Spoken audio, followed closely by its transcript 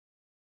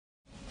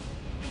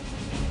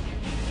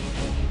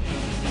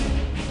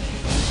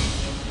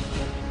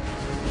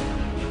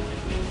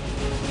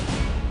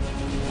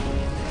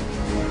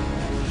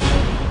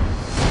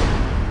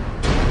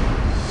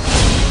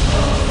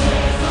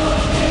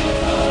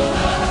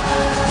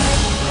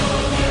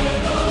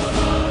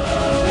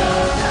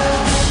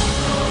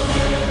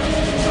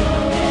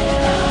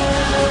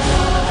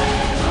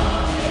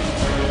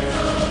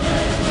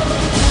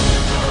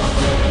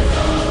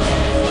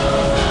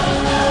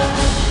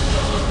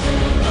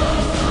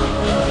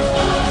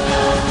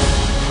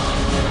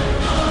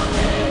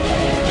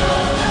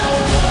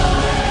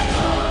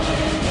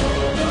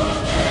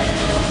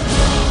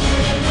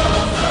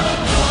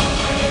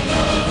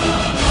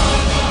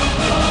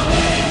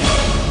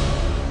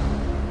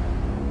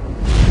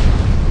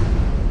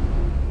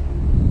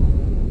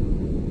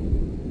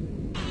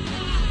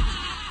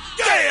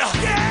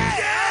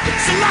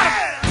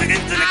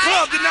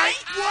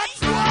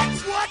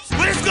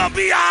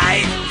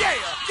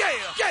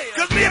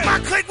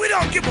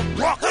don't give a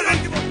rock. I don't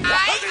give a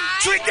rock.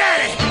 Trick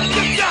Daddy,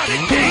 you got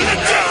it, gang.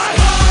 Let's go.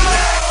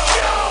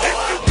 If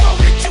you want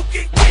it, you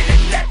can get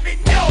it. Let me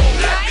know.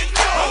 Let me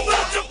know. I'm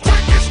about to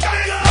break this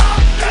thing up.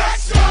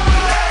 Let's go.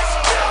 Let's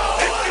go.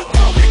 If you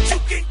want it, you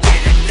can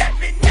get it. Let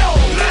me know.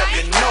 Let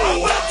me know. I'm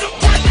about to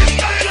break this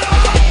thing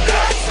up.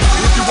 Let's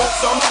go. If you want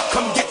some,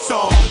 come get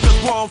some. Cause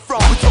where I'm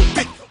from, we so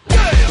big.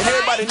 And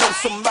everybody knows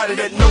somebody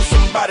that knows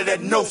somebody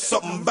that knows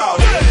something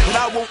about it. And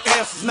I want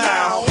answers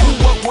now. Who,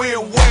 what, where,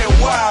 and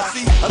why.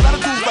 See, a lot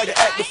of dudes like to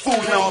act the fool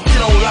now.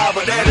 Get on live,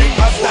 but that ain't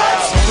my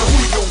style. So who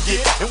he gon'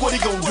 get and what he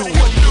gon' do?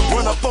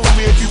 Run up on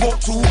me if you want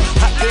to.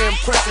 Hot damn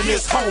pressing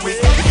his homies.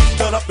 He's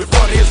done up in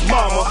front of his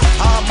mama.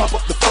 I'm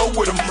up the floor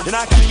with him. And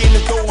I kick in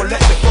the door and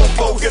let the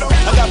go get him.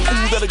 I got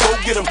food that'll go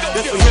get him.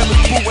 That's for him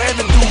and Boo and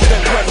the dude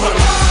that run with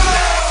him.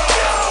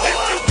 If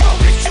you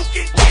want it, you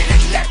can get it.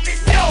 Let me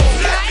know.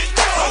 Let me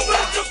know. I'm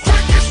about to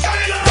break this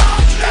thing up.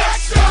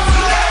 Let's go.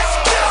 Let's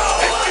go.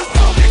 If you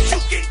want it, you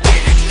can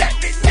get it. Let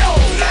me know.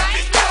 Let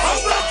me know. I'm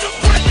about to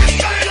break this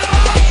thing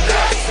up.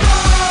 Let's go.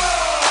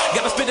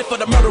 Gotta spit it for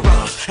the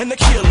murderers and the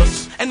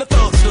killers and the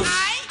thugsters.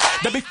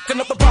 They be fucking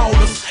up the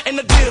ballers and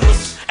the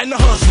dealers and the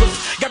hustlers.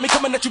 Got me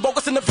coming at you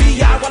bogus in the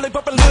VI while they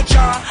bumpin' Lil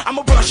Jon.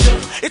 I'm a Russia.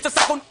 It's a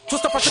cycle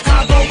twister from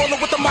Chicago, rollin'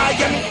 with the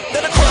Miami.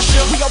 They're the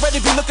crusher. We already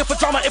be looking for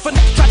drama. If a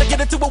try to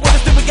get into it with us,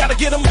 then we gotta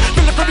get them.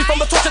 Feeling free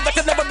from the torture that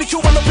could never be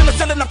cured. No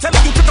penicillin, I'm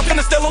telling you, trick, I'm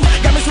finna steal them.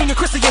 Got me swinging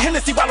Chrissy and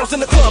Hennessy bottles in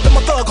the club, and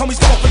my thug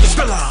homies going for the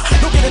thriller.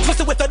 Don't get it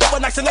twisted with that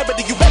overnight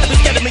celebrity. You better be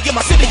scared of me in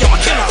my city, I'm a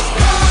killer.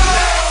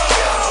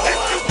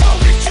 If you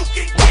want it, you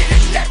can get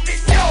it. Let me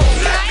know.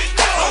 Let me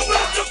know. I'm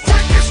about to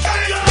break this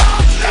thing up.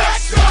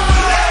 Let's go.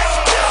 Let's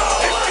go.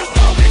 If you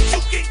want it,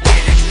 you can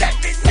get it. Let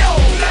me know.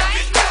 Let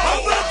me know.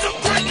 I'm about to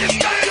break this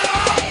thing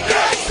up.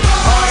 Let's go.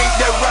 I ain't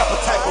that rapper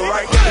type of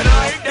right, and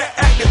I ain't that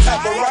actor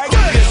type of right.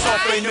 This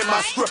off ain't in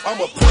my script, I'm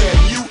a player.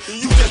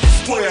 You just a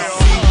square.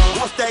 See,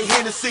 once that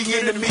Hennessy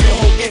into me, the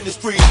whole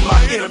industry is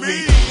my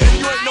enemy. And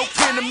you ain't no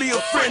kin to me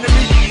or friend to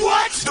me.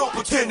 What? Don't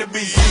pretend to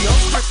be. See, I'm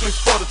strictly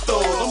for the